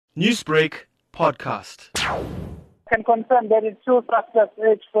Newsbreak podcast. Can confirm that the two suspects,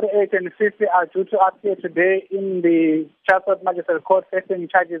 aged 48 and 50, are due to appear today in the Chatsworth Magistrate Court facing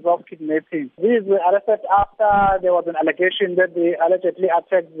charges of kidnapping. These were arrested after there was an allegation that they allegedly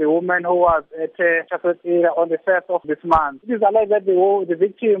attacked the woman who was at Chatsworth area on the 1st of this month. It is alleged that the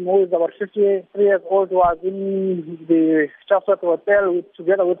victim, who is about 53 years old, was in the Chatsworth hotel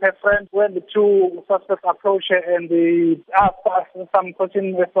together with her friend when the two suspects approached her and they asked some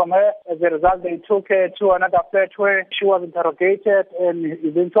questions from her. As a result, they took her to another flat where she was interrogated and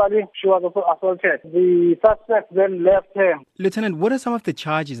eventually she was also assaulted. The suspect then left her. Lieutenant, what are some of the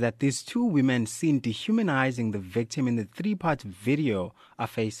charges that these two women seen dehumanizing the victim in the three-part video are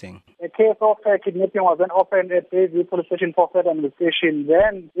facing? A case of kidnapping was then opened at the police station for further investigation.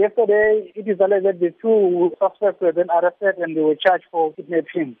 Then yesterday it is alleged that the two suspects were then arrested and they were charged for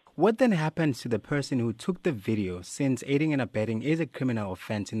kidnapping. What then happens to the person who took the video, since aiding and abetting is a criminal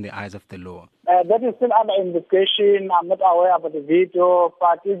offense in the eyes of the law? That is still under investigation. I'm not aware about the video,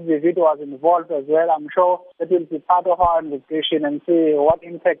 but if the video was involved as well, I'm sure that will be part of our investigation and see what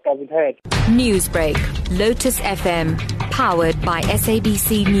impact does it have. Newsbreak, Lotus FM, powered by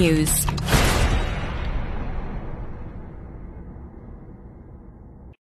SABC News.